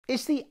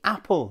Is the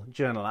Apple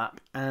Journal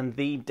app and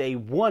the Day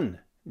One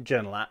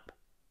Journal app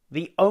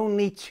the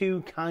only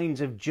two kinds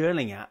of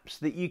journaling apps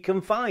that you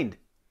can find?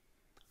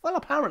 Well,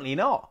 apparently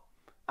not.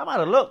 I've had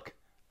a look,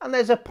 and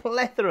there's a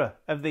plethora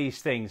of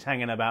these things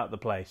hanging about the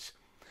place.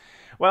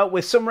 Well,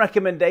 with some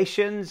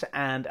recommendations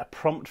and a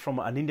prompt from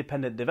an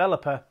independent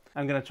developer,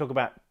 I'm going to talk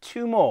about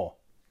two more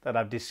that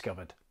I've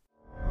discovered.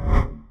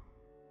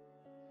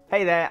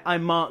 Hey there,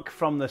 I'm Mark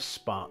from The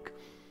Spark.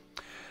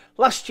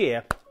 Last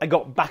year, I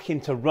got back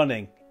into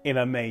running in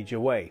a major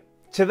way,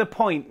 to the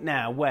point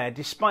now where,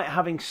 despite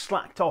having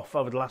slacked off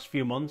over the last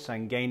few months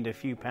and gained a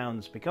few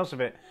pounds because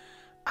of it,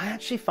 I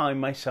actually find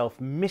myself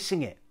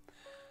missing it.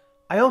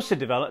 I also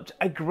developed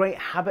a great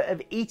habit of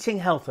eating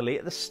healthily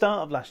at the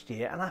start of last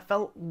year, and I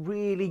felt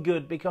really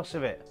good because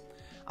of it.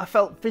 I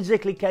felt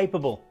physically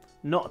capable,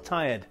 not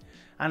tired,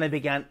 and I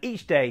began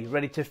each day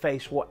ready to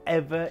face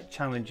whatever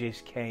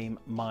challenges came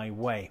my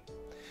way.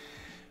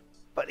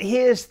 But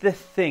here's the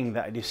thing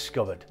that I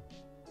discovered.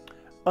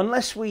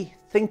 Unless we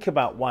think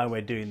about why we're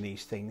doing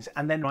these things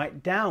and then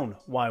write down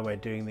why we're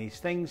doing these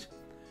things,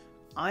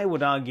 I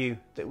would argue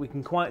that we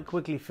can quite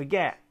quickly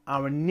forget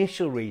our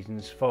initial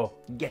reasons for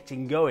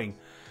getting going.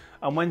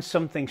 And when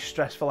something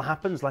stressful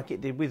happens, like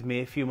it did with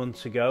me a few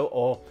months ago,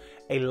 or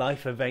a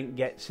life event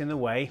gets in the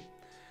way,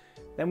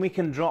 then we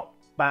can drop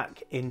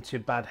back into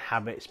bad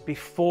habits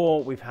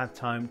before we've had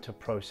time to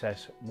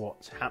process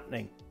what's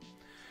happening.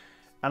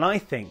 And I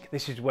think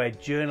this is where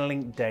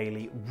journaling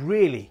daily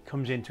really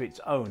comes into its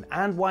own,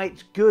 and why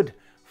it's good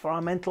for our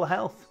mental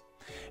health.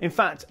 In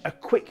fact, a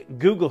quick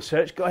Google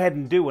search, go ahead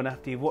and do one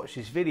after you've watched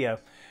this video,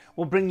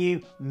 will bring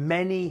you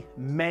many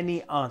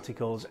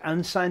articles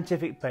and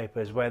scientific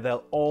papers where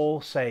they'll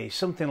all say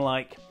something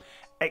like,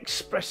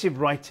 expressive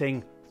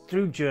writing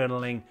through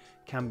journaling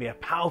can be a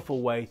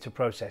powerful way to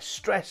process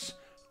stress,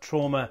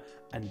 trauma,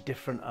 and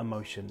different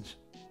emotions.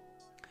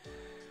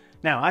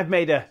 Now, I've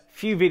made a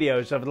few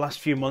videos over the last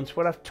few months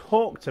where I've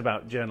talked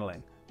about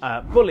journaling,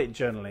 bullet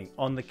journaling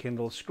on the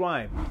Kindle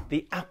Scribe,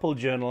 the Apple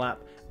Journal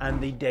app, and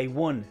the Day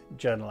One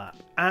Journal app.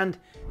 And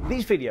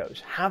these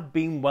videos have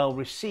been well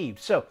received.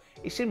 So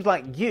it seems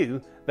like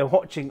you, the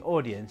watching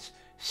audience,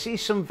 see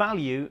some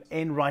value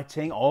in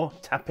writing or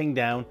tapping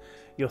down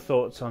your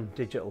thoughts on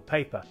digital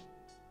paper.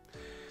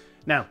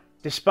 Now,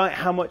 despite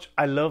how much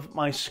I love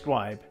my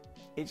Scribe,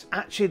 it's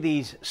actually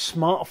these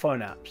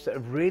smartphone apps that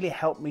have really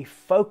helped me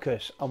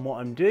focus on what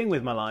I'm doing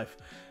with my life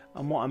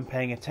and what I'm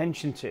paying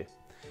attention to.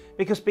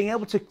 Because being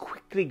able to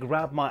quickly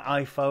grab my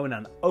iPhone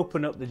and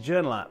open up the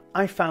journal app,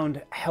 I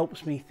found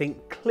helps me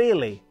think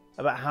clearly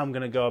about how I'm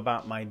going to go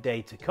about my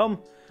day to come,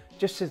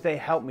 just as they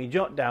help me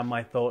jot down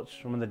my thoughts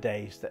from the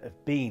days that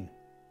have been.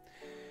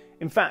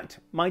 In fact,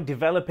 my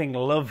developing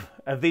love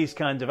of these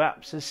kinds of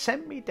apps has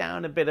sent me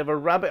down a bit of a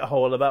rabbit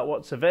hole about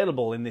what's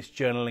available in this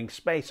journaling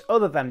space,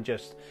 other than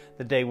just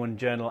the Day One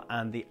Journal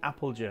and the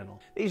Apple Journal.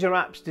 These are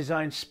apps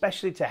designed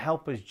specially to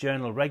help us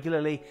journal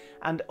regularly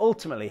and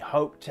ultimately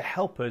hope to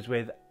help us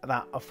with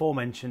that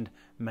aforementioned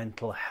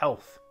mental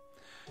health.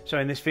 So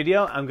in this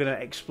video, I'm going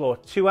to explore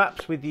two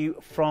apps with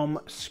you from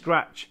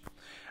scratch.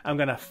 I'm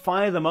going to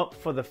fire them up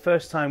for the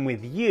first time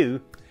with you,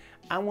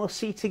 and we'll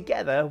see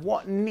together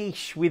what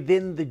niche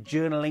within the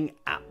journaling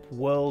app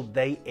world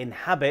they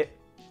inhabit,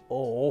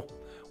 or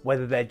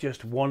whether they're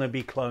just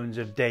wannabe clones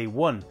of Day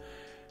One,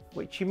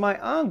 which you might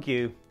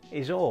argue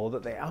is all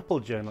that the Apple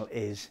Journal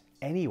is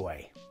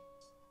anyway.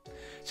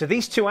 So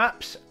these two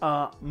apps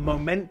are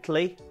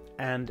Momently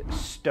and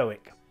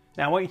Stoic.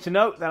 Now I want you to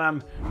note that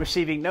I'm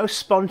receiving no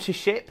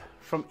sponsorship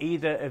from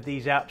either of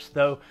these apps,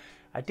 though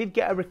I did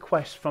get a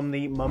request from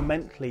the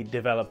Momently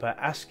developer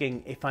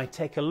asking if I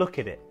take a look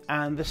at it,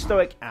 and the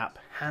Stoic app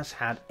has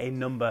had a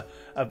number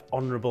of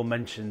honourable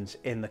mentions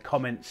in the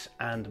comments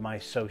and my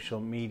social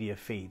media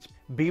feeds.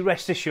 Be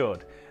rest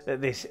assured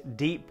that this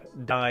deep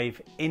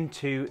dive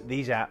into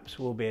these apps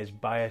will be as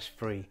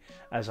bias-free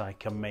as I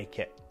can make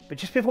it. But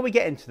just before we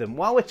get into them,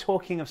 while we're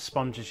talking of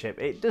sponsorship,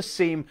 it does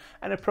seem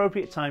an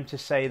appropriate time to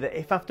say that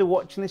if after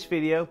watching this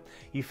video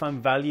you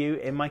find value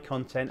in my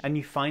content and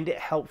you find it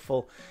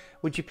helpful,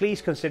 would you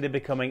please consider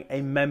becoming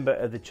a member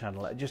of the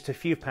channel at just a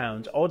few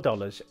pounds or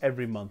dollars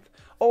every month,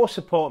 or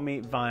support me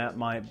via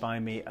my Buy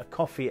Me a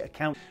Coffee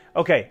account.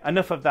 Okay,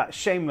 enough of that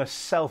shameless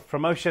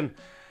self-promotion.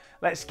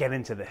 Let's get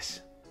into this.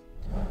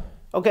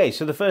 Okay,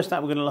 so the first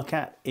app we're going to look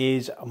at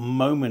is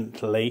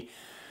Momently.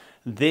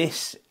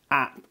 This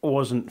app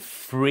wasn't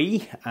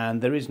free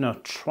and there is no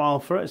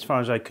trial for it as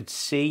far as I could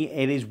see.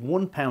 It is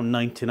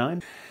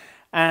 £1.99,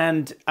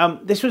 and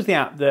this was the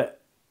app that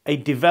the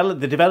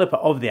developer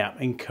of the app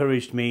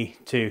encouraged me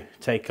to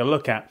take a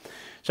look at.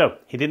 So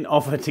he didn't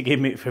offer to give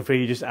me it for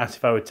free, he just asked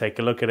if I would take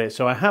a look at it.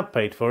 So I have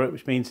paid for it,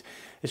 which means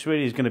this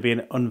really is going to be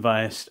an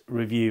unbiased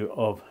review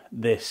of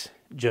this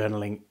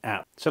journaling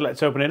app. So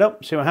let's open it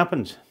up, see what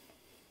happens.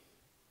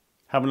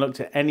 Haven't looked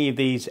at any of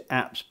these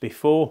apps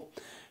before,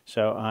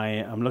 so I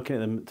am looking at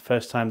them the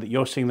first time that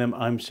you're seeing them,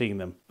 I'm seeing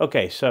them.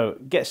 Okay, so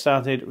get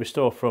started,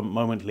 restore from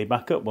Momently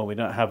backup. Well, we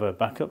don't have a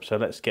backup, so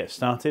let's get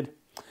started.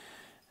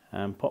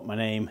 And put my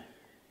name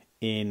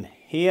in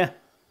here.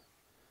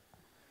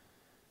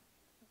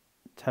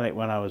 Tell it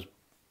when I was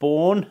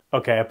born.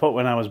 Okay, I put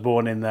when I was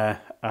born in there.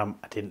 I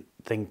didn't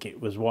think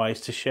it was wise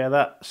to share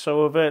that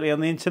so overtly on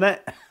the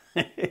internet.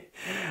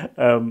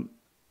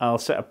 I'll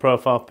set a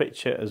profile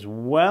picture as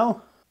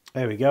well.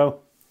 There we go.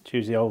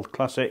 Choose the old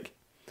classic.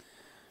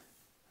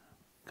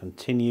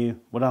 Continue.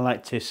 Would I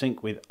like to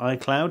sync with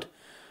iCloud?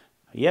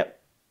 Yep,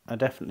 I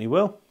definitely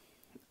will.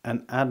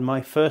 And add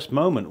my first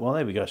moment. Well,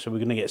 there we go. So we're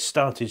going to get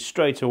started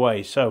straight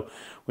away. So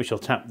we shall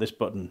tap this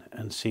button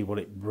and see what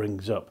it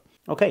brings up.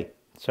 Okay,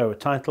 so a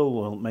title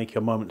will make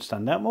your moment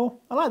stand out more.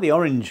 I like the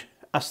orange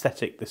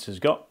aesthetic this has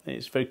got.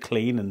 It's very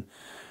clean and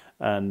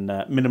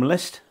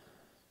minimalist.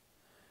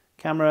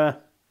 Camera,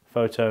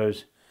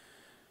 photos,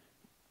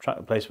 track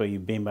the place where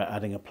you've been by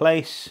adding a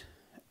place,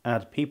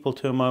 add people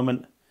to a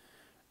moment,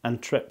 and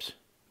trips,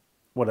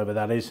 whatever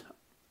that is.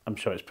 I'm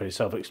sure it's pretty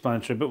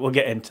self-explanatory, but we'll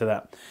get into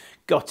that.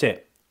 Got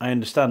it. I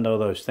understand all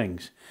those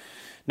things.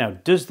 Now,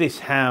 does this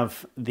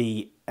have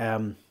the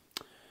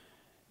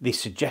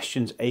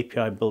suggestions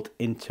API built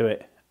into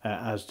it,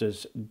 as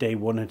does Day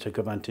One, who took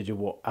advantage of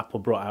what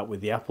Apple brought out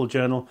with the Apple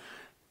Journal?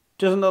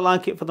 Doesn't look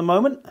like it for the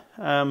moment,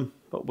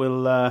 but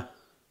we'll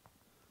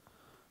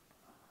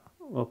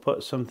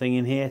put something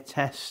in here.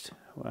 Test.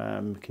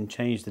 We can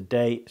change the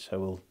date, so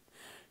we'll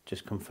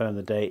just confirm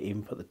the date,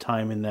 even put the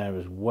time in there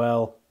as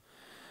well.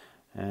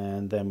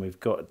 And then we've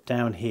got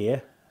down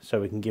here,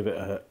 so we can give it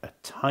a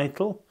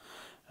title.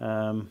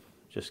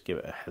 Just give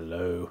it a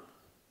hello.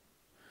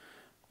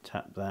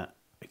 Tap that.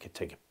 We could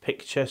take a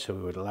picture, so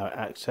we would allow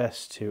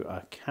access to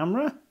our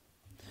camera.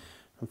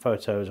 And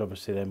photos,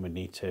 obviously, then we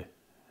need to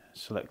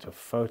select a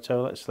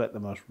photo. Let's select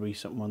the most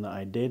recent one that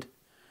I did.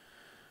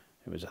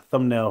 It was a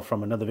thumbnail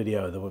from another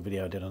video, the one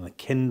video I did on the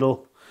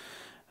Kindle.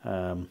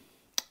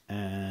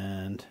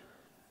 And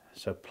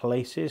so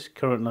places,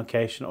 current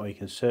location, or you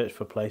can search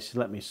for places.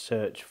 Let me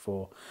search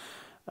for,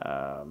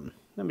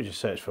 let me just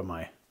search for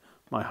my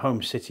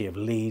home city of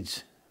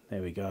Leeds.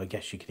 There we go. I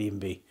guess you could even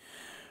be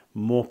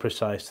more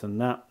precise than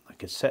that. I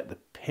could set the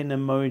pin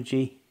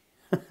emoji.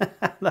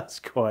 That's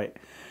quite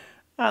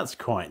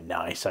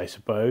nice, I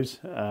suppose.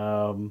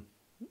 Yeah.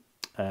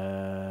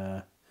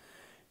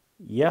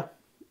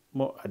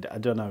 Well, I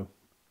don't know.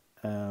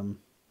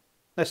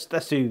 Let's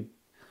do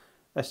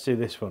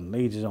this one.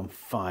 Leeds is on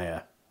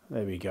fire.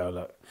 There we go.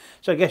 Look.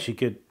 So I guess you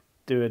could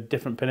do a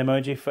different pin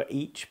emoji for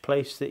each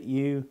place that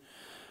you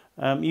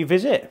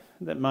visit.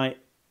 That might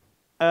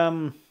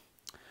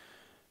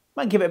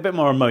give it a bit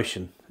more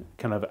emotion,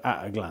 kind of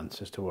at a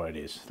glance as to where it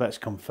is. Let's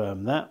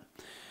confirm that.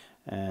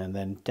 And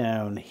then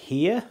down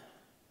here,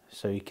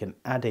 so you can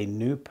add a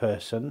new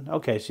person.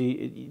 Okay, so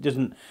it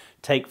doesn't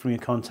take from your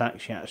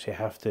contacts. You actually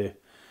have to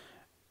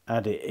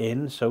add it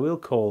in. So we'll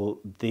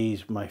call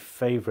these my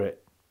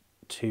favorite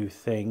two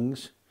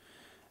things.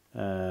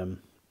 There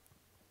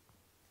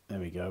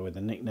we go, with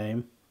a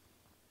nickname.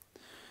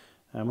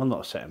 We'll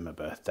not set him a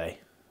birthday,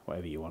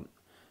 whatever you want.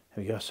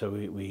 There we go. So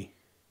we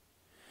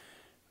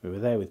were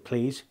there with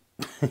please.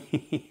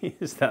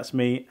 That's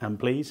me and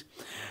please.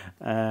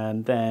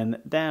 And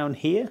then down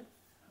here,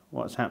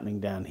 what's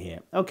happening down here?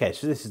 Okay,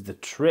 so this is the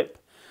trip.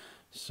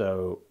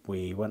 So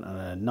we went on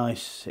a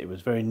nice, it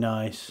was very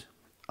nice.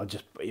 I'll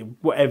just,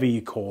 whatever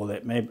you call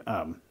it, maybe,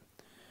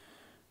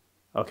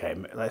 okay,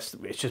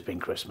 it's just been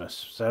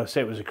Christmas. So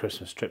say it was a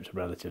Christmas trip to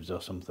relatives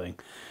or something.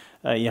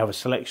 You have a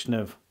selection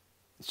of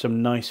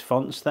some nice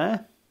fonts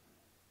there.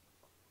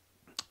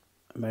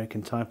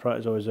 American typewriter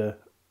is always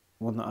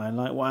one that I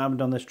like. What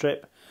happened on this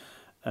trip?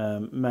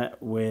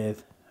 Met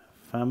with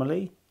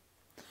family.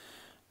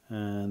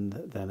 And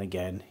then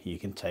again, you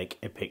can take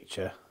a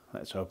picture.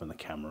 Let's open the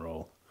camera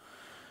roll.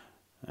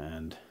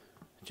 And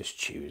just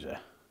choose a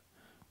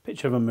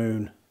picture of a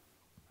moon.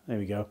 There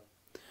we go.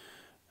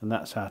 And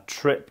that's our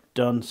trip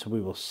done. So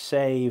we will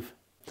save.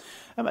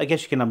 I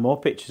guess you can have more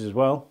pictures as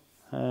well.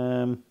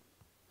 Yeah,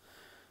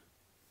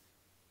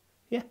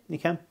 you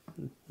can.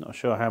 Not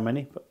sure how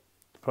many, but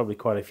probably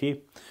quite a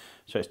few.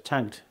 So it's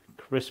tagged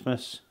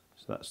Christmas.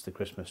 So that's the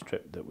Christmas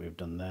trip that we've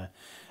done there.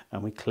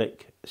 And we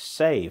click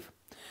save.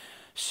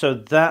 So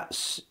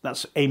that's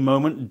a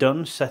moment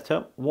done, set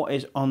up. What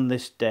is on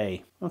this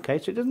day? Okay,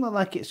 so it doesn't look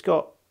like it's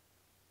got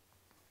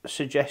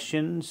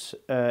suggestions.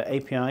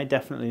 API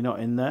definitely not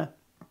in there.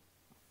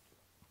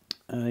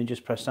 You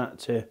just press that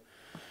to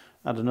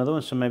add another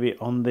one. So maybe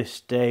on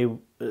this day,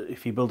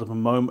 if you build up a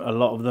moment, a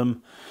lot of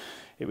them,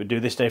 it would do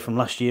this day from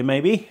last year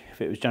maybe,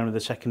 if it was January the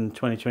 2nd,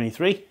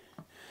 2023.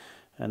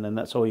 And then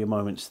that's all your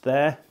moments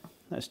there.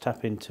 Let's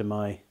tap into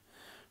my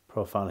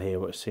profile here.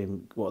 Let's see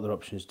what other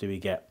options do we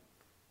get.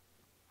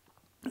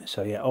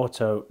 So yeah,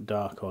 auto,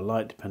 dark or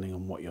light, depending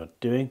on what you're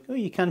doing. Oh,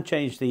 you can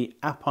change the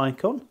app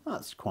icon.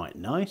 That's quite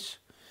nice.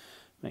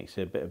 Makes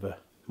it a bit of a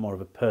more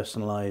of a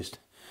personalized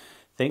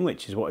thing,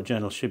 which is what a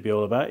journal should be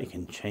all about. You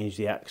can change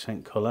the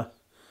accent color.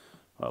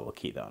 Well, we'll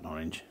keep that on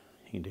orange.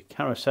 You can do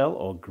carousel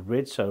or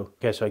grid. So,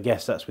 okay, so I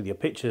guess that's with your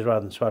pictures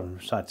rather than swiping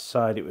from side to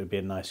side. It would be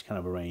a nice kind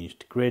of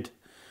arranged grid.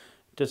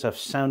 It does have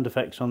sound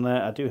effects on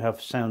there. I do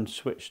have sound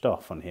switched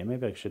off on here.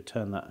 Maybe I should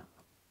turn that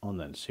on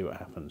then to see what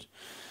happens.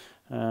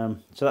 So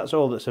that's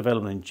all that's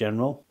available in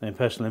general. Then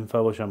personal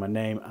info will show my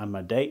name and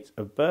my date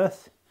of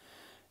birth.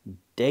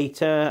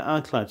 Data,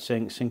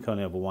 iCloud sync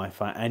only over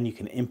Wi-Fi, and you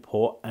can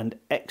import and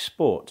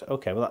export.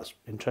 Okay, well that's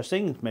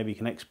interesting. Maybe you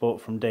can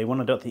export from day one.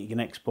 I don't think you can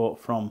export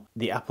from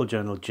the Apple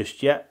Journal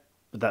just yet,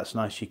 but that's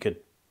nice. You could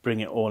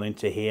bring it all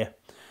into here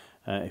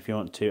if you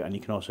want to, and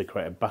you can also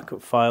create a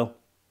backup file.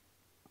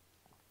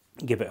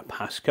 Give it a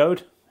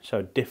passcode.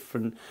 So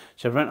different.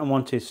 So if anyone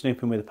wanted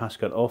snooping with a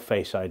passcode or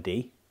Face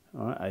ID,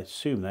 all right, I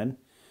assume then,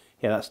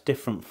 yeah, that's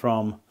different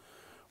from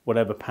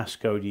whatever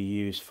passcode you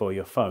use for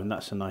your phone.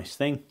 That's a nice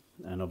thing.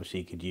 And obviously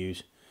you could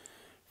use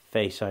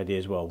Face ID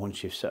as well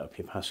once you've set up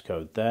your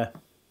passcode there.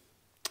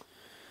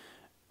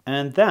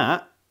 And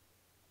that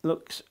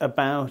looks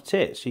about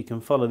it. So you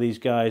can follow these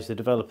guys, the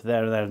developer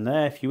there and there and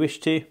there if you wish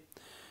to.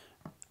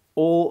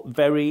 All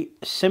very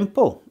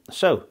simple.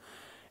 So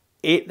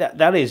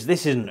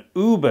this is an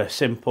uber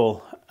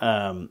simple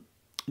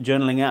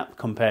journaling app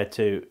compared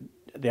to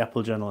the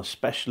Apple Journal,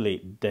 especially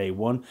day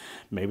one.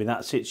 Maybe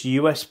that's its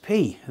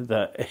USP,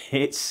 that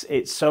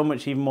it's so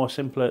much even more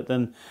simpler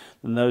than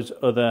those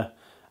other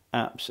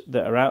apps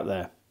that are out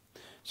there.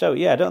 So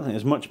yeah, I don't think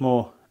there's much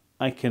more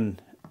I can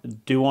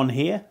do on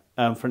here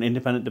for an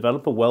independent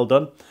developer. Well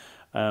done.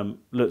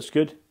 Looks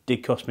good.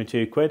 Did cost me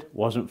 £2.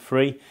 Wasn't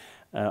free,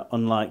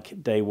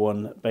 unlike day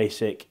one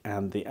basic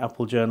and the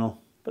Apple Journal.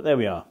 But there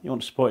we are. You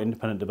want to support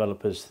independent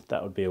developers,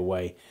 that would be a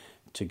way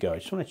to go. I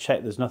just want to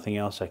check there's nothing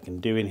else I can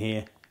do in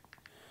here.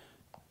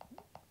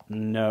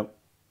 No.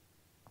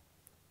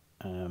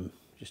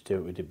 Just do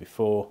what we did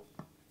before.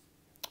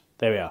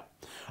 There we are.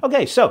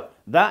 Okay, so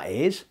that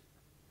is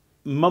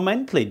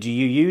Momently. Do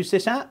you use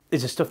this app?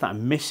 Is there stuff that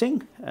I'm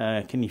missing?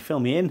 Can you fill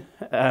me in?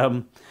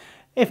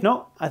 If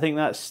not, I think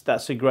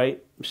that's a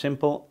great,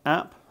 simple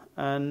app.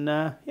 And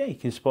yeah, you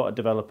can support a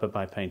developer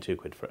by paying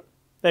 £2 for it.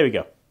 There we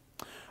go.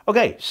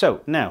 Okay,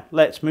 so now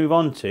let's move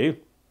on to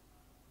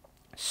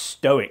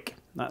Stoic.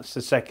 That's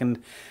the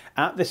second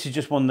app. This is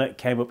just one that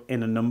came up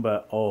in a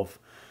number of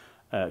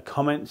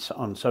comments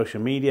on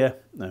social media,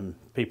 and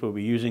people will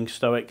be using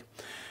Stoic.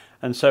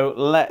 And so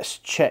let's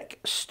check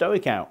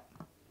Stoic out.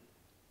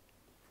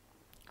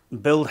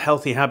 Build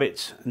healthy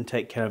habits and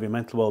take care of your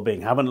mental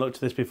well-being. Haven't looked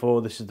at this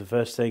before. This is the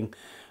first thing.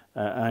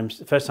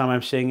 First time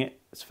I'm seeing it.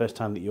 It's the first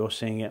time that you're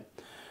seeing it.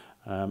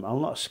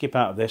 I'll not skip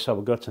out of this. I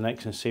will go to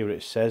next and see what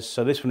it says.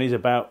 So this one is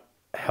about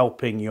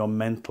helping your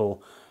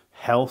mental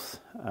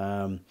health.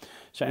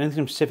 So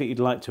anything specific you'd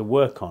like to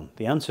work on?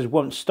 The answers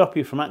won't stop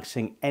you from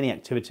accessing any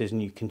activities,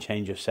 and you can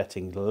change your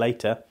settings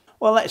later.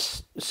 Well,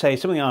 let's say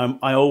something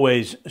I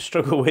always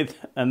struggle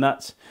with, and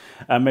that's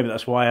maybe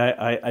that's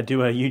why I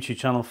do a YouTube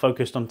channel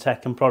focused on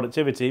tech and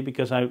productivity,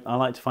 because I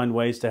like to find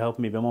ways to help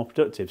me be more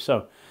productive.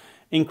 So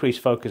increase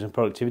focus and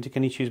productivity.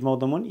 Can you choose more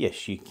than one?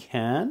 Yes, you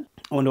can.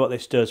 I wonder what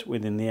this does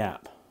within the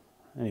app.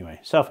 Anyway,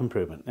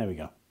 self-improvement. There we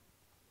go.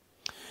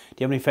 Do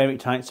you have any favourite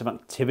types of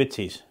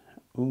activities?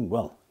 Ooh,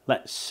 well,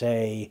 let's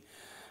say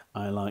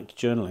I like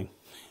journaling.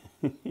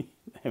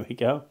 There we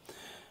go.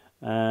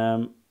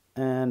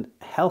 And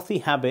healthy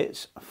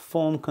habits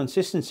form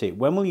consistency.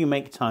 When will you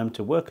make time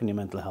to work on your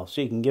mental health?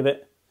 So you can give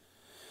it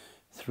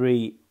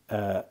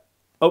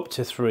up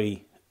to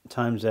 3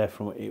 times there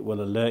from it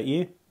will alert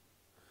you.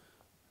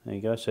 There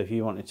you go. So if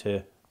you wanted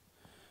to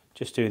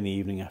just do in the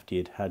evening after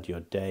you'd had your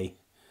day,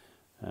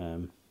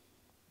 there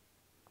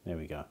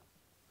we go.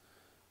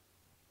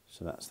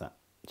 So that's that.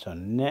 So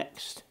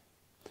next,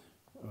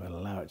 we'll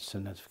allow it to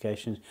send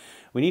notifications.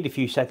 We need a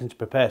few seconds to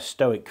prepare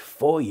Stoic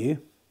for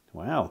you.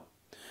 Wow.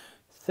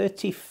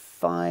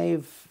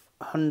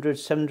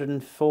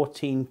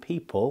 3,714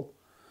 people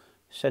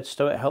said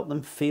Stoic helped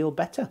them feel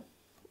better.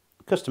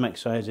 Custom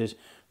exercises,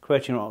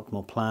 creating an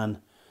optimal plan,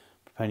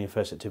 preparing your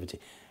first activity.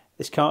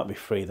 This can't be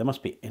free. There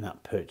must be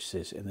in-app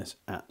purchases in this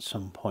at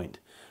some point.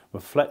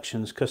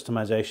 Reflections,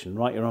 customization,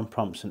 write your own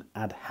prompts and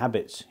add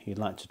habits you'd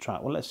like to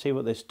track. Well, let's see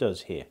what this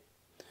does here.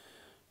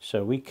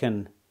 So we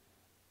can,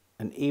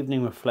 an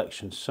evening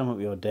reflection, sum up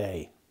your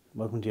day.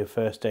 Welcome to your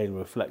first daily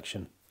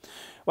reflection.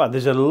 Well,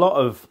 there's a lot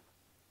of,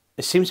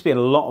 there seems to be a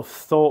lot of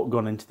thought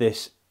gone into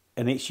this,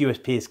 and its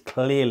USP is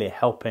clearly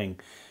helping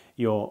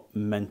your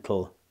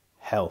mental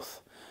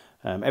health.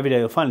 Every day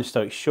you'll find a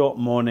Stoic short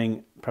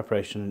morning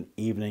preparation and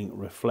evening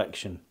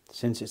reflection.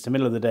 Since it's the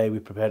middle of the day, we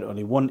prepared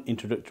only one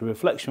introductory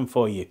reflection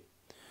for you.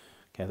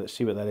 Okay, let's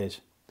see what that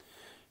is.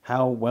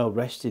 How well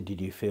rested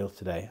did you feel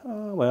today?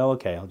 Oh, well,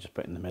 okay, I'll just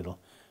put it in the middle.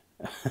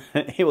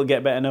 It will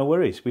get better, no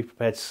worries. We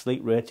prepared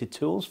sleep-related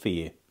tools for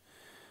you.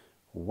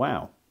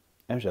 Wow,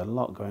 there's a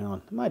lot going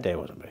on. My day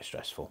wasn't very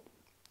stressful.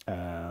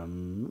 I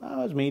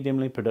was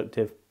mediumly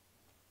productive.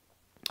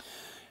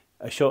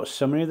 A short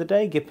summary of the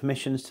day. Give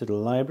permissions to the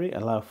library.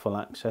 Allow full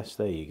access.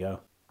 There you go.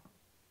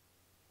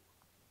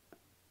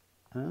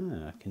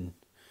 I can...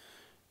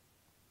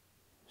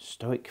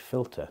 Stoic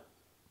filter.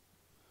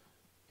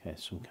 Okay,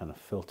 some kind of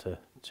filter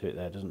to it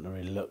there. Doesn't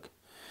really look...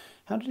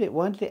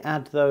 Why did it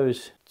add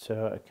those?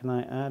 So can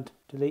I add,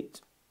 delete?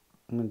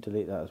 I'm going to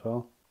delete that as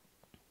well.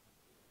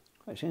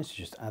 It seems to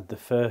just add the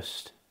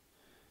first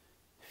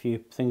few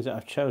things that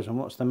I've chosen.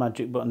 What's the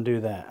magic button do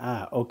there?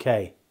 Ah,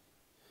 okay.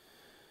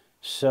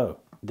 So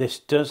this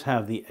does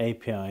have the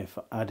API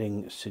for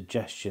adding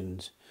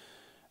suggestions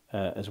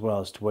as well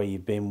as to where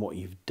you've been, what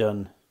you've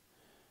done,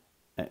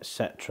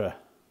 etc.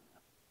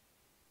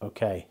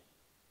 Okay.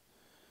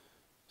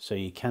 So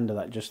you can do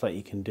that just like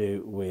you can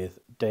do with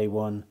Day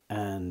One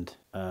and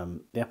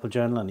the Apple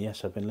Journal. And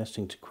yes, I've been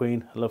listening to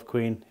Queen. I love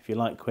Queen. If you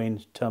like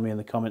Queen, tell me in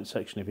the comment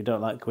section. If you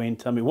don't like Queen,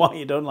 tell me why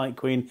you don't like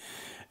Queen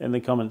in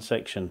the comment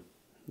section.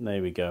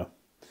 There we go.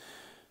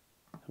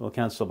 We'll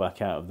cancel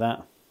back out of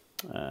that.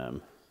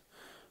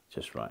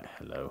 Just write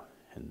hello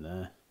in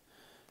there.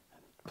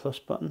 Plus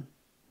button.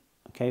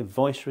 Okay,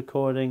 voice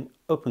recording,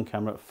 open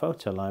camera,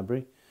 photo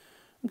library.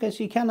 Okay,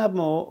 so you can have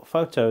more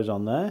photos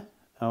on there.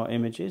 Our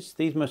images.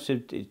 These must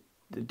have, the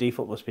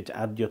default must be to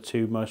add your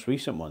 2 most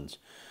recent ones.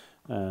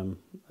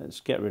 Let's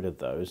get rid of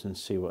those and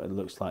see what it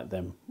looks like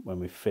then when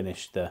we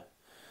finish the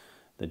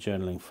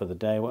journaling for the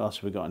day. What else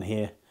have we got in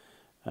here?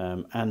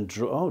 And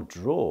draw. Oh,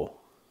 draw.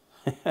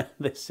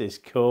 This is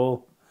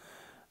cool.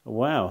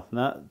 Wow,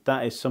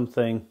 that is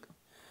something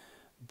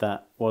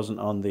that wasn't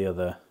on the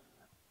other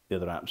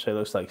app. So it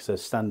looks like it's a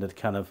standard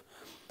kind of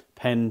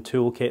pen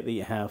toolkit that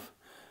you have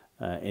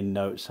in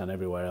Notes and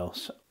everywhere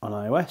else on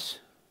iOS.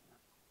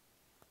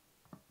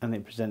 And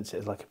it presents it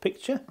as like a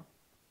picture.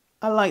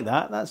 I like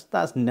that.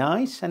 That's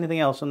nice. Anything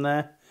else on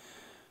there?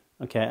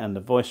 Okay, and the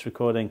voice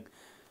recording.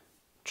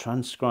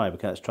 Transcribe.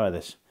 Okay, let's try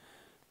this.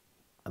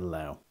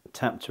 Allow.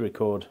 Tap to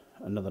record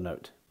another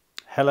note.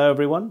 Hello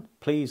everyone.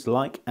 Please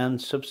like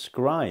and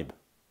subscribe.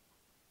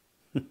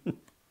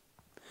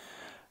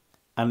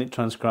 And it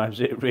transcribes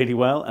it really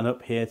well. And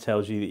up here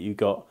tells you that you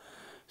got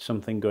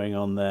something going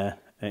on there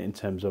in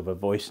terms of a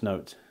voice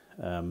note.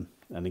 And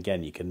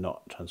again, you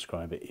cannot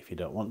transcribe it if you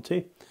don't want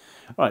to.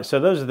 All right, so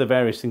those are the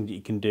various things that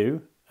you can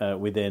do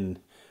within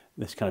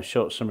this kind of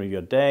short summary of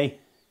your day.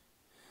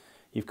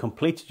 You've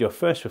completed your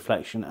first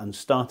reflection and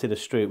started a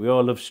streak. We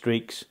all love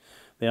streaks.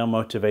 They are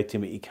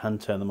motivating, but you can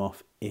turn them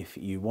off if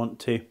you want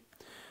to.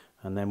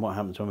 And then what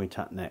happens when we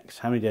tap next?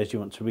 How many days do you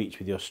want to reach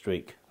with your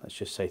streak? Let's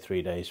just say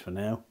 3 days for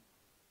now.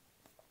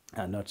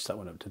 And notice that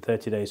went up to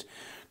 30 days.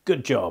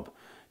 Good job.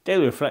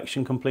 Daily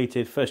reflection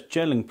completed, first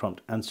journaling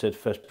prompt answered,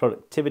 first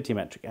productivity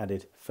metric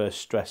added,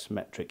 first stress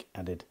metric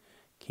added.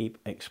 Keep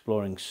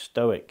exploring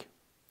Stoic.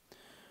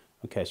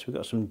 Okay, so we've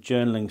got some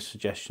journaling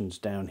suggestions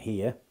down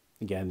here.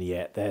 Again,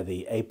 yeah, they're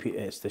the API,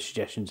 it's the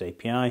suggestions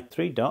API.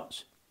 3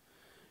 dots.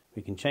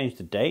 We can change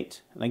the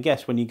date. And I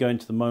guess when you go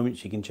into the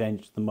moments, you can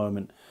change the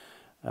moment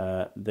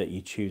that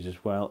you choose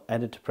as well.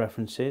 Editor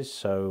preferences,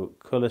 so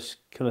color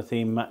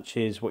theme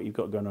matches what you've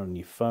got going on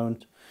your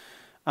phone.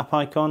 App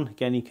icon,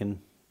 again, you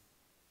can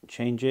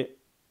change it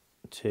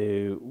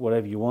to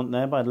whatever you want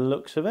there by the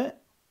looks of it.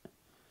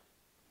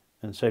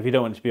 And so if you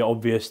don't want it to be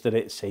obvious that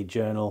it's a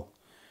journal,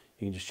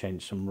 you can just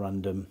change some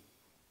random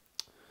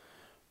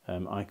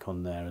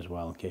icon there as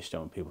well, in case you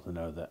don't want people to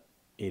know that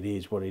it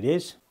is what it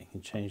is. You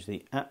can change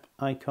the app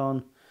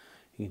icon.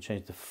 You can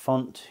change the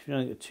font. If you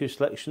only get 2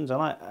 selections, I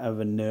like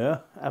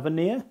Avenir. I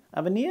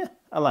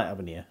like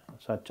Avenir,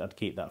 so I'd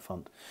keep that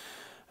font.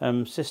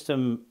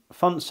 System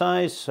font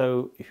size,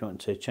 so if you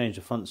want to change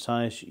the font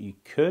size, you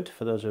could,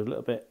 for those who are a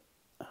little bit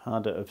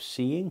harder of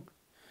seeing.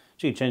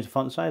 So you can change the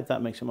font size,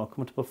 that makes it more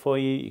comfortable for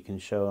you. You can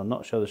show or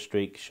not show the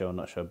streak, show or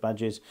not show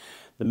badges.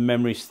 The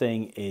memories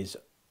thing is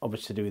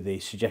obviously to do with the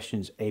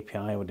suggestions API,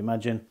 I would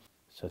imagine.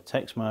 So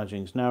text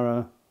margins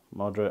narrow,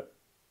 moderate,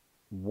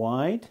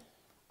 wide.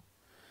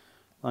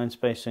 Line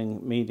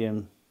spacing,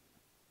 medium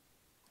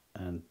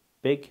and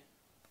big.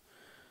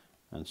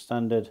 And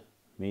standard,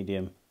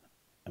 medium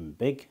and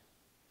big.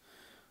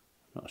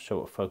 Not sure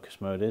what focus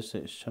mode is.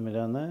 It's show me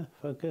down there.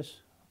 Focus.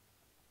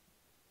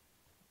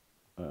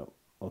 Well,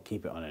 we'll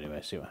keep it on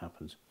anyway, see what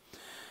happens.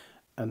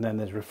 And then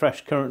there's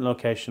refresh current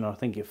location, or I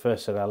think it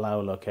first said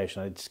allow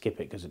location. I did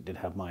skip it because it did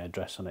have my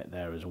address on it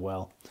there as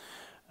well.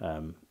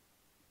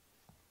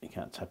 You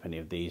can't tap any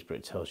of these, but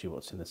it tells you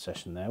what's in the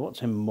session there.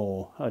 What's in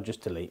more? Oh,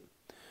 just delete.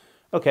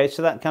 Okay,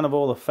 so that kind of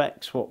all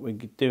affects what we're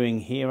doing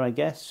here, I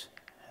guess.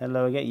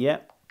 Hello again,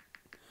 yep.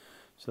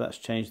 So that's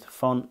changed the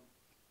font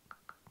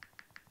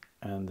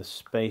and the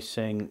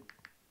spacing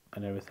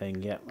and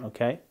everything, yep,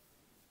 okay.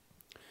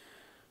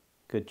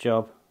 Good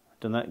job.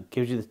 Done that.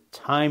 Gives you the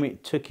time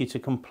it took you to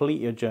complete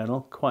your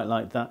journal. Quite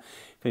like that.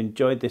 If you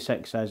enjoyed this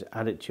exercise,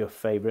 add it to your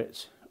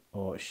favourites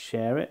or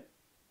share it.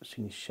 So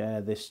you can share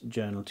this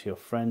journal to your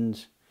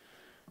friends.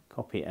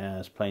 Copy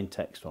as plain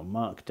text or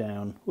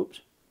markdown.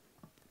 Whoops.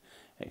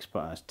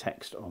 Export as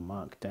text or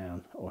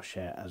markdown, or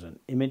share as an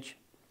image.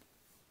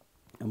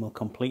 And we'll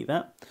complete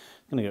that.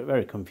 I'm going to get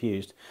very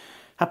confused.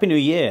 Happy New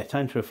Year.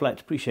 Time to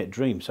reflect, appreciate,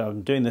 dream. So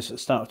I'm doing this at the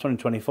start of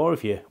 2024.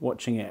 If you're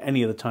watching it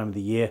any other time of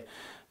the year,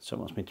 so it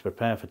wants me to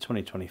prepare for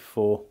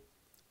 2024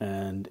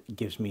 and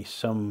gives me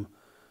some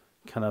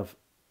kind of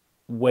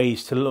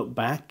ways to look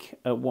back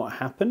at what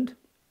happened.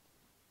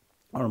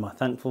 What am I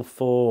thankful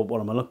for?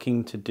 What am I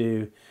looking to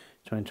do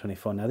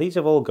 2024? Now these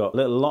have all got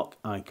little lock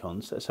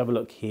icons. Let's have a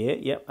look here.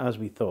 Yep, as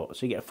we thought.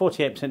 So you get a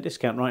 48%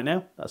 discount right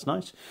now. That's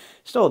nice.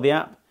 Install the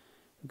app.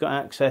 We've got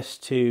access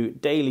to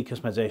daily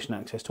customization,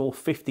 access to all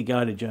 50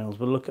 guided journals.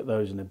 We'll look at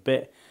those in a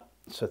bit.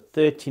 So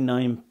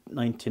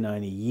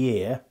 $39.99 a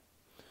year.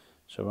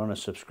 So we're on a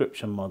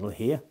subscription model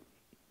here.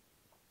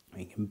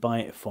 You can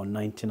buy it for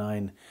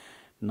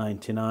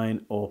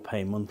 $99.99 or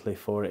pay monthly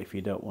for it if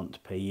you don't want to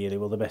pay yearly.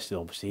 Well, the best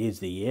obviously is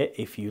the year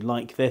if you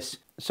like this.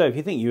 So if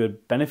you think you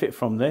would benefit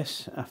from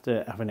this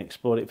after having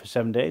explored it for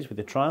 7 days with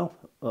the trial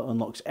that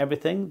unlocks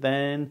everything,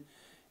 then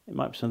it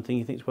might be something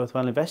you think is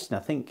worthwhile investing.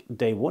 I think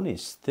day one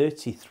is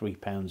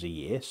 £33 a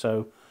year,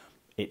 so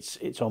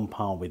it's on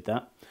par with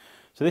that.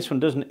 So this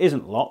one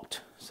isn't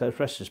locked, so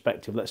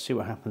retrospective. Let's see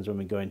what happens when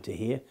we go into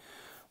here.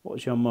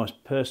 What's your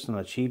most personal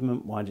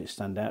achievement? Why did it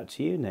stand out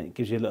to you? And then it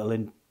gives you a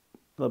little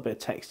bit of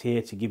text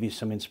here to give you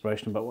some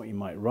inspiration about what you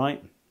might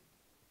write.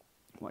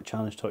 What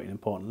challenge taught you an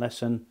important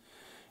lesson?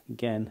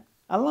 Again,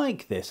 I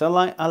like this. I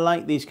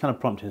like these kind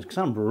of promptings because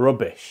I'm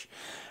rubbish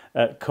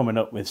at coming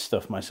up with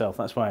stuff myself.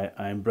 That's why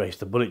I embraced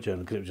the bullet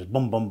journal, because it was just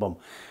bum, bum, bum.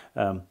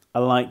 I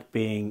like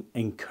being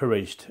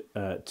encouraged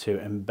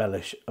to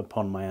embellish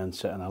upon my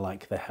answer, and I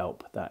like the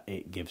help that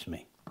it gives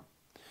me.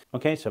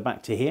 Okay, so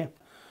back to here.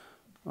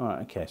 All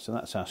right, okay, so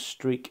that's our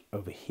streak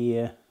over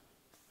here.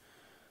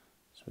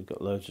 So we've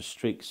got loads of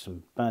streaks,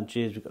 some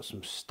badges, we've got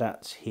some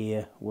stats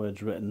here,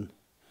 words written.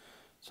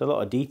 So a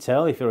lot of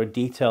detail. If you're a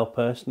detail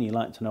person, you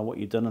like to know what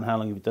you've done and how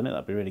long you've done it,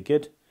 that'd be really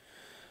good.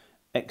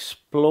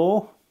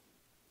 Explore.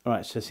 All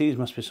right, so these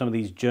must be some of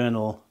these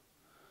journal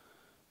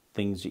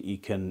things that you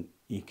can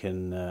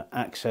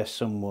access.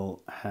 Some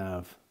will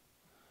have,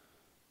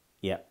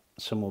 yeah,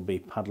 some will be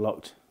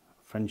padlocked.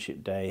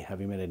 Friendship Day, have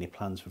you made any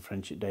plans for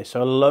Friendship Day?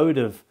 So a load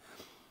of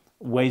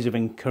ways of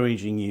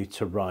encouraging you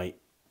to write.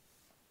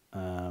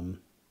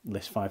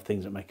 List 5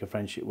 things that make a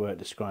friendship work,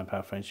 describe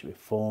how friendship is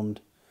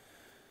formed.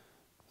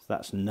 So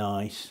that's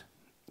nice.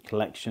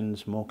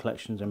 Collections, more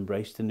collections,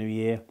 embrace the new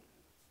year.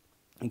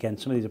 Again,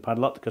 some of these are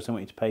padlocked because they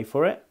want you to pay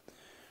for it.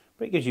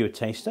 But it gives you a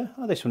taster.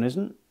 Oh, this one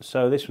isn't.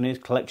 So this one is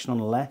collection on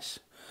less.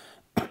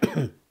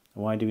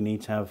 Why do we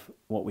need to have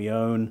what we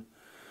own?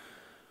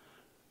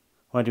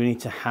 Why do we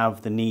need to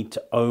have the need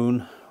to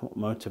own? What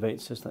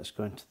motivates us? Let's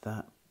go into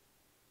that.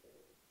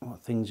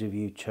 What things have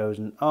you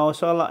chosen? Oh,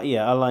 so I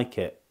like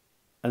it.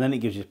 And then it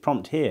gives you a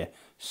prompt here.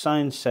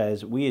 Science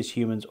says we as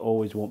humans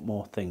always want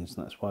more things,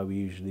 and that's why we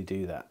usually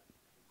do that.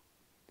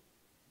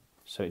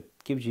 So it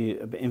gives you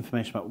a bit of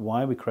information about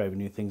why we crave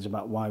new things,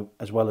 about why,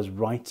 as well as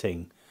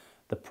writing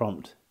the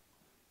prompt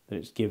that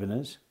it's given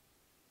us.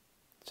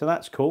 So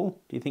that's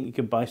cool. Do you think you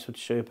could buy stuff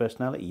to show your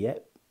personality?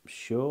 Yep,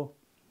 sure.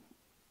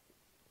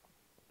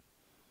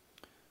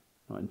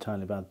 Not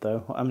entirely bad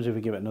though. What happens if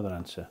we give it another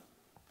answer?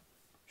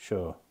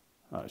 Sure.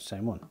 Oh, it's the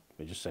same one.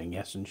 We're just saying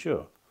yes and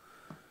sure.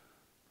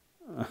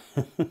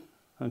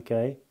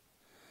 Okay.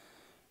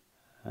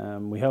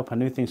 We hope our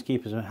new things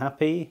keep us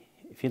happy.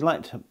 If you'd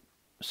like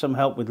some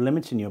help with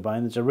limiting your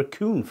buying, there's a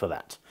raccoon for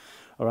that.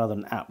 Or rather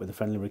an app with a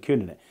friendly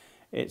raccoon in it.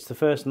 It's the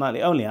first and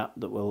likely only app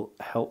that will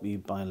help you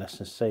buy less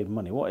and save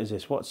money. What is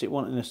this? What's it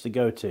wanting us to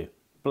go to?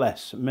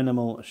 Bless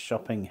minimal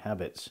shopping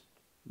habits.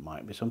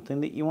 Might be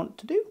something that you want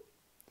to do.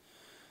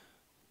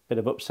 Bit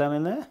of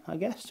upselling there, I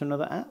guess, to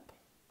another app.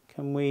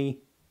 Can we...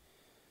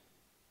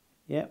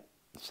 Yep.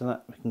 So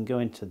that we can go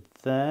into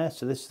there.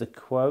 So this is the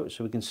quote.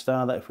 So we can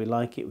style that if we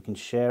like it. We can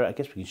share it. I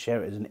guess we can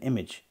share it as an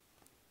image.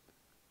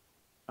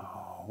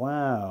 Oh,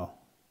 wow.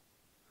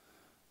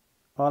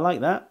 Oh, I like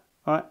that.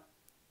 All right.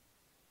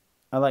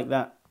 I like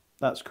that.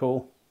 That's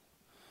cool.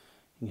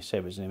 You can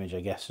save it as an image, I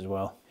guess, as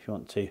well, if you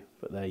want to.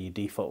 But there, your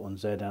default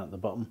ones there down at the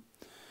bottom.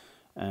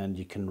 And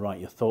you can write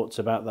your thoughts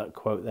about that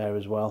quote there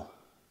as well,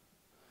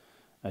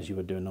 as you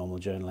would do a normal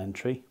journal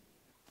entry.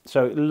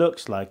 So it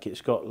looks like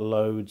it's got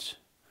loads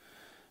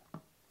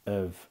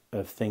of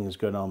things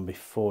going on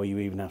before you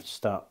even have to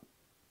start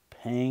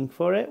paying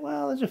for it.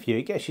 Well, there's a few.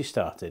 It gets you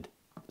started.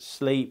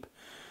 Sleep,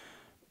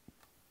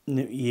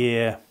 New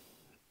Year,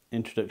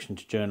 Introduction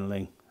to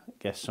Journaling. I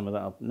guess some of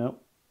that,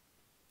 nope.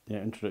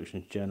 Yeah,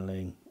 Introduction to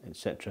Journaling,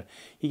 etc.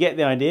 You get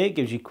the idea. It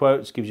gives you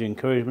quotes, gives you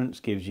encouragements,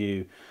 gives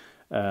you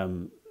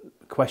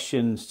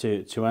questions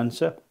to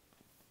answer.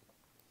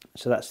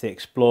 So that's the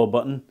Explore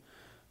button.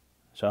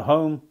 So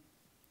Home,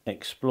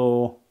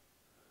 Explore.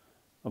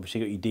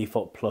 Obviously, you got your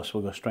default plus.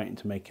 We'll go straight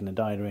into making a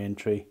diary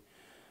entry.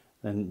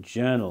 Then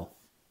Journal.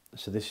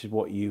 So this is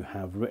what you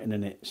have written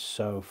in it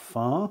so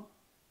far.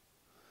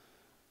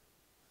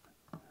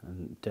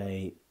 And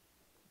day,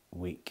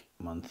 week,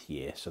 month,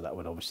 year. So that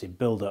would obviously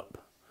build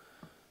up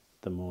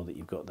the more that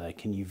you've got there.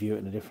 Can you view it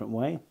in a different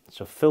way?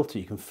 So filter.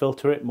 You can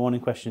filter it.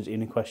 Morning questions,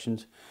 evening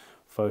questions,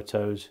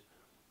 photos.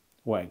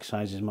 What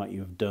exercises might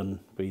you have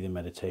done? Breathing,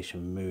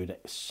 meditation, mood,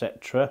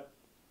 etc.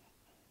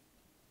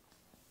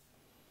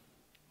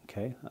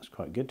 Okay, that's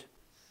quite good.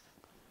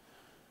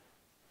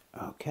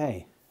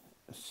 Okay,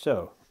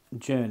 so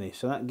journey.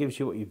 So that gives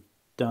you what you've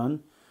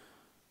done.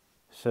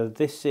 So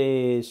this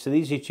is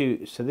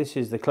this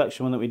is the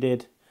collection one that we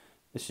did.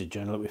 This is a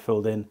journal that we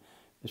filled in.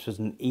 This was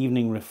an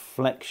evening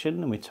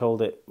reflection, and we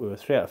told it we were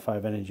 3 out of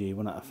 5 energy,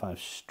 1 out of 5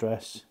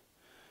 stress.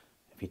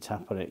 If you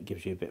tap on it, it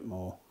gives you a bit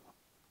more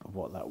of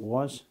what that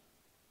was.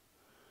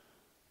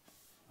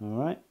 All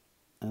right,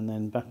 and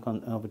then back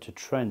on over to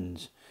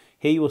trends.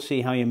 Here you will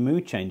see how your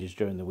mood changes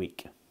during the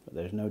week, but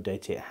there's no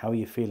data yet. How are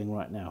you feeling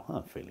right now?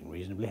 I'm feeling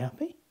reasonably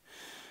happy.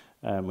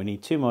 We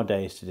need 2 more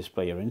days to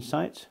display your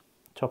insights.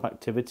 Top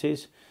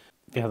activities.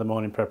 If you have the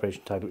morning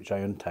preparation tagged, which I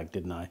untagged,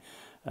 didn't I?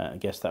 I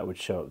guess that would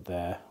show up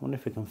there. I wonder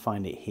if we can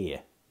find it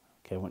here.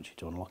 Okay, I want you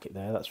to unlock it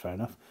there. That's fair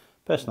enough.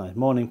 Personalised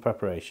morning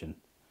preparation.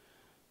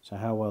 So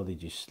how well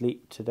did you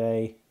sleep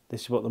today?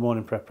 This is what the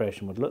morning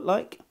preparation would look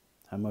like.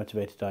 How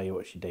motivated are you?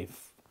 What's your day?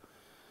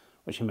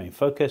 What's your main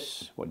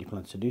focus? What do you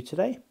plan to do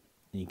today?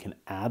 And you can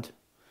add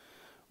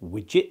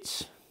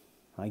widgets,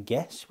 I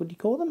guess. What do you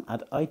call them?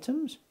 Add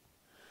items.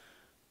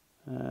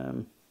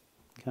 Can't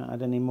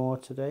add any more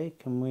today.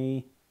 Can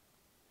we?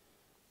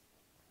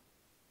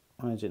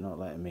 Why is it not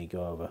letting me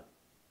go over?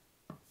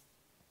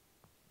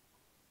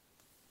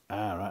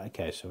 Ah, right.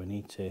 Okay. So we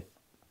need to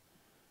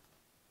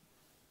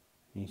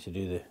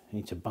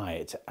buy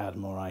it to add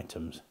more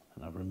items,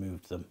 and I've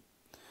removed them.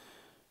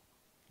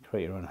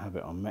 Create your own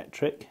habit on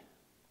metric.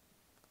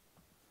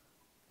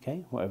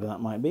 Okay, whatever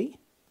that might be.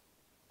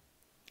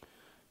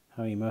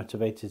 How are you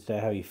motivated today?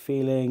 How are you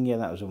feeling? Yeah,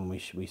 that was the one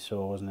we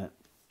saw, wasn't it?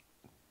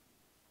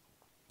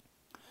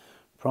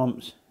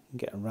 Prompts.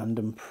 Get a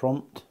random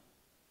prompt.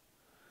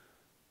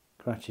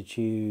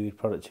 Gratitude,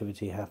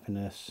 productivity,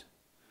 happiness.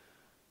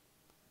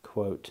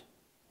 Quote.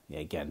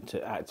 Yeah, again,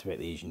 to activate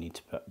these, you need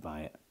to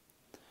buy it.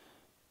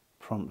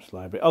 Prompts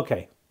library.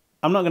 Okay,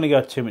 I'm not going to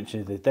go too much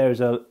into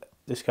this.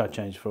 This card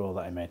changed for all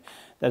that I made.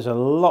 There's a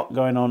lot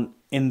going on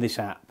in this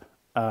app.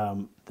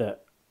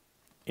 That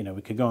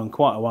we could go on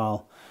quite a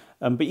while,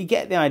 but you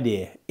get the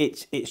idea.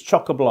 It's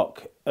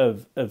chock-a-block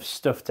of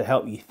stuff to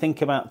help you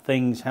think about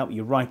things, help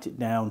you write it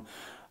down.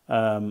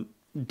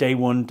 Day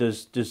One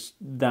does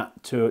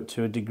that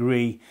to a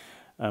degree,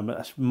 but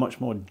that's much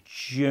more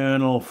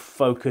journal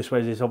focused.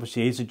 Whereas this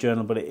obviously is a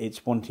journal, but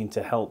it's wanting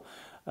to help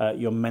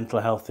your mental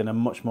health in a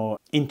much more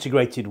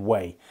integrated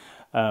way.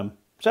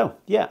 So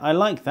yeah, I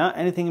like that.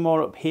 Anything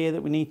more up here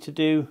that we need to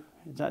do?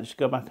 Is that just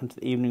go back into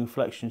the evening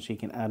reflection so you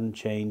can add and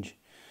change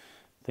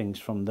things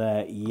from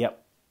there?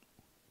 Yep.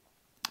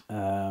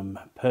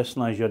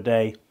 Personalize your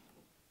day.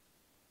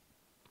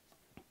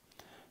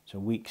 So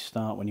week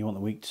start, when you want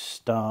the week to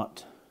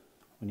start,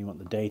 when you want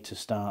the day to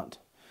start,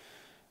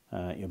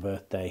 your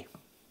birthday.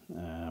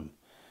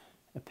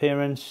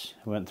 Appearance,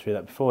 we went through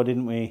that before,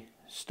 didn't we?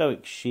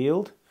 Stoic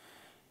Shield.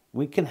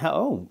 We can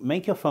help,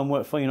 make your phone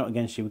work for you, not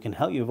against you. We can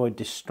help you avoid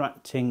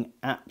distracting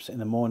apps in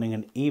the morning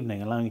and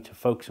evening, allowing you to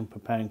focus on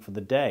preparing for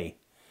the day.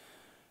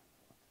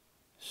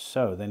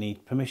 So they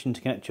need permission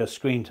to connect to your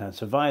screen time.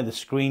 So via the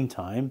screen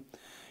time,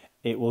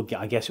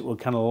 I guess it will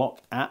kind of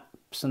lock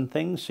apps and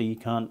things, so you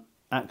can't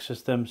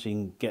access them. So you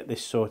can get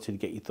this sorted,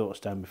 get your thoughts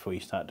down before you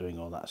start doing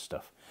all that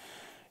stuff.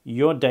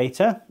 Your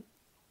data,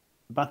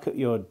 back up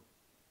your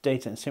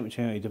data and sync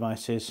between your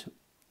devices.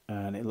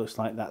 And it looks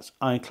like that's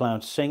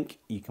iCloud Sync.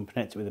 You can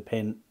connect it with a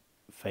PIN,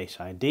 Face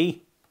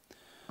ID.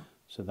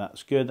 So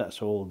that's good. That's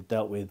all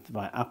dealt with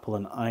by Apple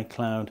and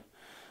iCloud.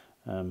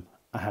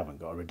 I haven't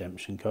got a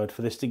redemption code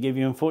for this to give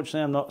you,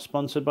 unfortunately. I'm not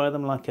sponsored by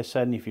them, like I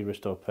said. And if you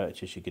restore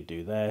purchase, you could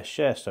do there.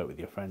 Share Stoic with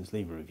your friends,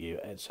 leave a review,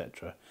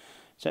 etc.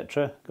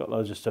 etc. Got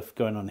loads of stuff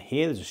going on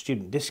here. There's a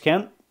student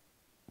discount.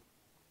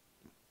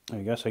 There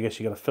you go. So I guess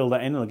you've got to fill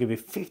that in. It'll give you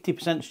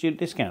 50% student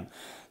discount.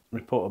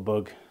 Report a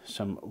bug,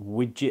 some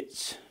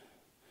widgets.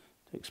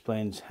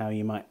 Explains how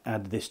you might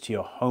add this to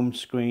your home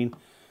screen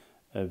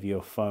of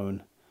your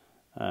phone.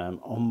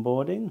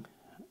 Onboarding.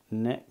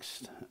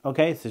 Next.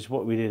 Okay, this is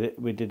what we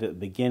did at the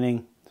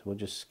beginning. So we'll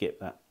just skip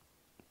that.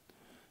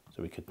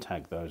 So we could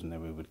tag those and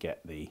then we would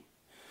get the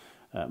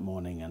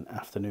morning and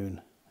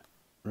afternoon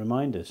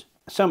reminders.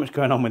 So much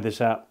going on with this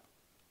app.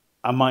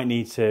 I might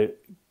need to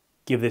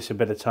give this a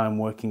bit of time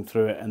working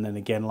through it, and then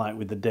again, like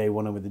with the Day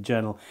One and with the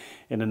journal,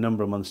 in a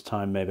number of months'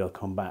 time, maybe I'll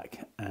come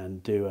back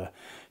and do a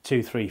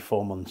 2, 3,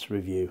 4 months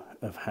review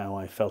of how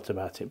I felt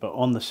about it. But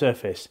on the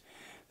surface,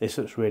 this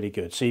looks really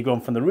good. So you've gone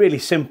from the really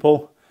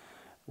simple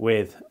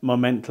with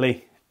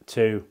Momently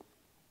to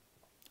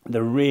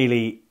the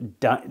really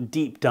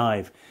deep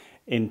dive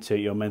into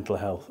your mental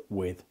health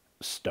with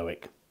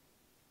Stoic.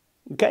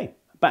 Okay,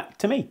 back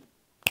to me.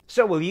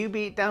 So will you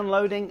be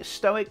downloading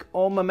Stoic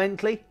or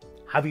Momently?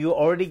 Have you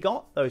already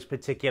got those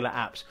particular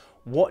apps?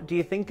 What do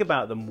you think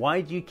about them?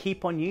 Why do you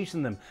keep on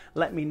using them?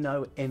 Let me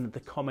know in the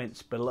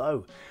comments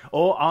below.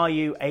 Or are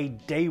you a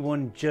Day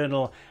One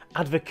journal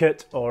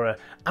advocate or an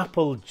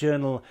Apple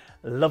journal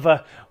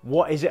lover?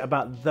 What is it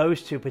about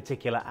those two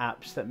particular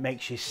apps that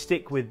makes you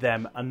stick with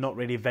them and not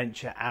really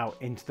venture out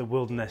into the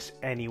wilderness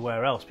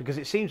anywhere else? Because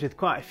it seems with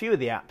quite a few of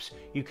the apps,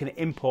 you can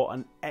import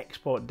and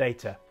export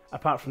data.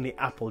 Apart from the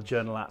Apple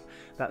journal app,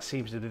 that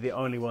seems to be the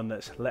only one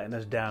that's letting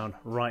us down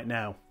right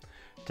now.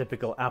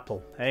 Typical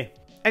Apple, hey?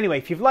 Anyway,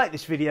 if you've liked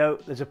this video,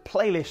 there's a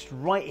playlist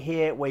right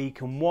here where you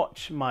can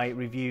watch my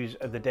reviews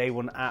of the Day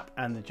One app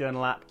and the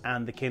journal app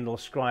and the Kindle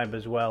Scribe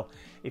as well,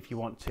 if you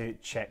want to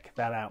check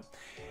that out.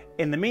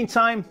 In the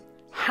meantime,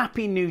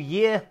 Happy New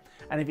Year.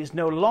 And if it's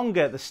no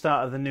longer the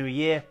start of the new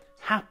year,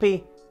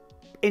 Happy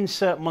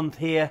insert month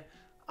here.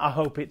 I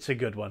hope it's a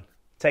good one.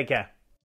 Take care.